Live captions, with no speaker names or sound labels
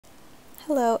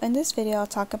Hello, in this video I'll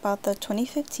talk about the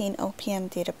 2015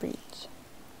 OPM data breach.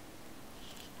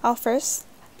 I'll first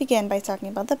begin by talking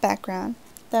about the background,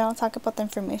 then I'll talk about the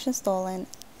information stolen,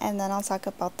 and then I'll talk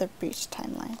about the breach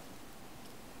timeline.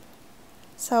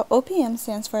 So OPM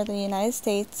stands for the United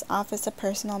States Office of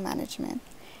Personnel Management,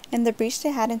 and the breach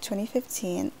they had in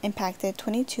 2015 impacted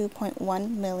 22.1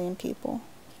 million people.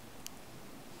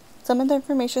 Some of the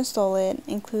information stolen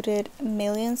included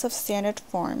millions of standard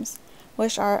forms,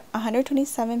 which are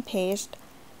 127-page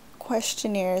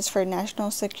questionnaires for national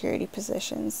security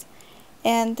positions,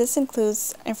 and this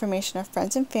includes information of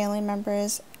friends and family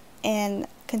members and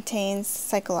contains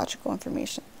psychological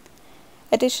information.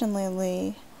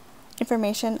 Additionally,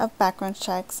 information of background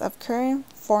checks of current,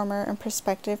 former, and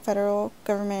prospective federal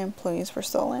government employees were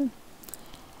stolen.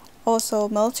 Also,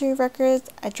 military records,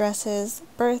 addresses,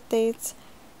 birth dates,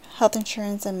 health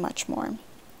insurance, and much more.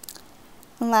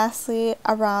 And lastly,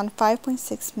 around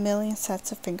 5.6 million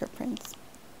sets of fingerprints.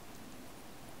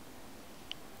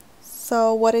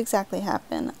 So what exactly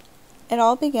happened? It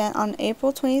all began on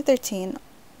April 2013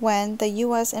 when the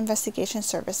U.S. Investigation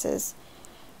Services,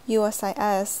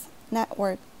 USIS,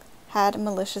 network had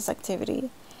malicious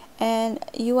activity, and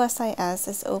USIS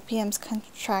is OPM's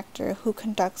contractor who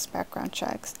conducts background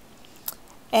checks.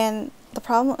 And the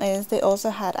problem is they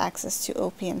also had access to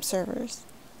OPM servers.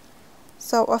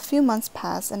 So a few months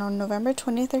passed, and on November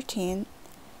 2013,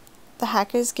 the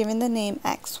hackers given the name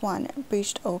X1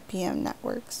 breached OPM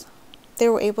networks. They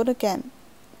were able to get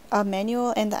a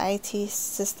manual and the IT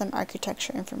system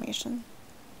architecture information.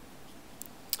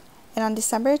 And on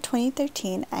December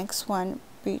 2013, X1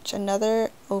 breached another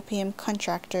OPM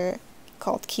contractor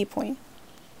called Keypoint.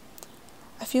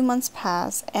 A few months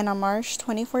passed, and on March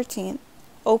 2014,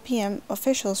 OPM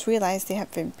officials realized they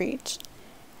had been breached.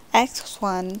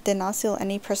 X1 did not steal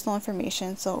any personal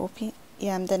information, so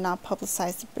OPM did not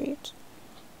publicize the breach.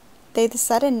 They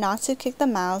decided not to kick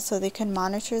them out so they could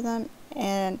monitor them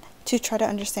and to try to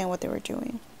understand what they were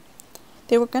doing.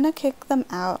 They were going to kick them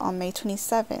out on May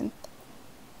 27th,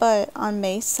 but on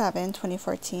May 7,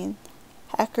 2014,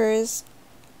 hackers,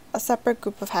 a separate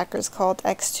group of hackers called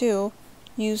X2,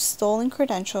 used stolen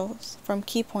credentials from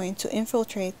Keypoint to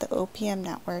infiltrate the OPM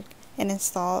network and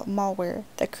install malware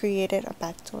that created a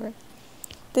backdoor.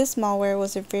 This malware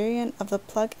was a variant of the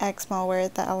PlugX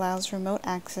malware that allows remote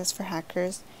access for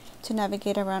hackers to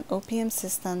navigate around OPM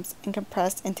systems and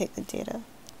compress and take the data.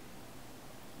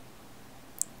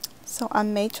 So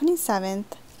on May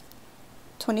 27th,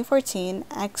 2014,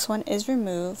 X1 is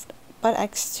removed, but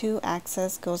X2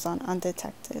 access goes on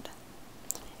undetected.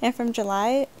 And from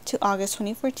July to August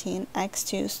 2014,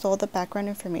 X2 stole the background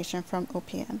information from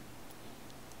OPM.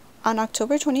 On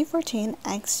October 2014,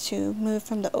 X2 moved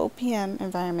from the OPM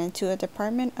environment to a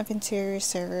Department of Interior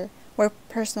server where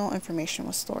personal information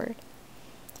was stored.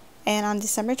 And on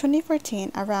December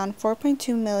 2014, around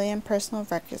 4.2 million personal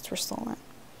records were stolen.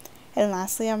 And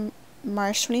lastly, on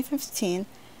March 2015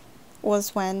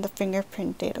 was when the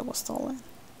fingerprint data was stolen.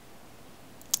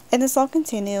 And this all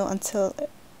continued until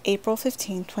April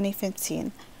 15,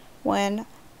 2015, when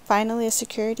finally a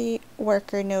security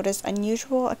worker noticed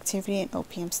unusual activity in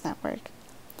OPM's network.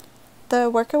 The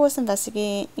worker was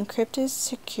investigating encrypted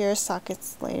secure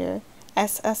sockets layer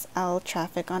 (SSL)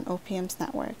 traffic on OPM's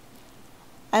network.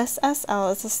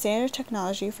 SSL is a standard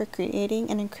technology for creating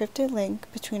an encrypted link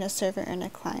between a server and a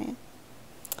client.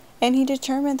 And he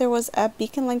determined there was a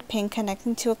beacon link ping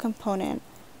connecting to a component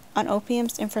on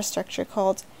OPM's infrastructure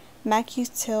called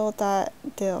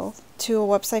macutil.dil to a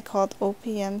website called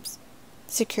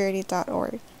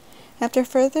opmsecurity.org. After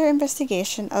further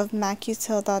investigation of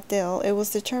macutil.dil, it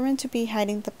was determined to be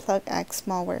hiding the PlugX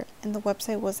malware, and the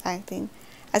website was acting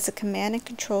as a command and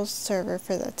control server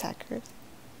for the attackers.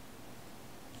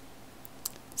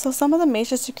 So some of the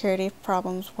major security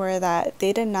problems were that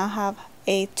they did not have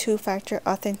a two-factor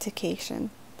authentication.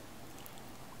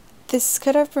 This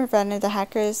could have prevented the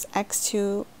hackers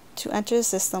X2 to enter the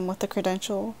system with the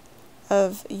credential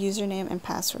of username and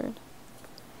password.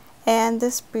 And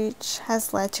this breach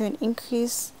has led to an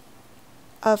increase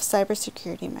of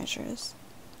cybersecurity measures.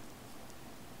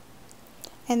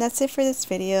 And that's it for this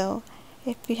video.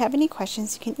 If you have any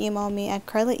questions, you can email me at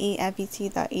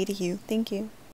karlae@vt.edu. Thank you.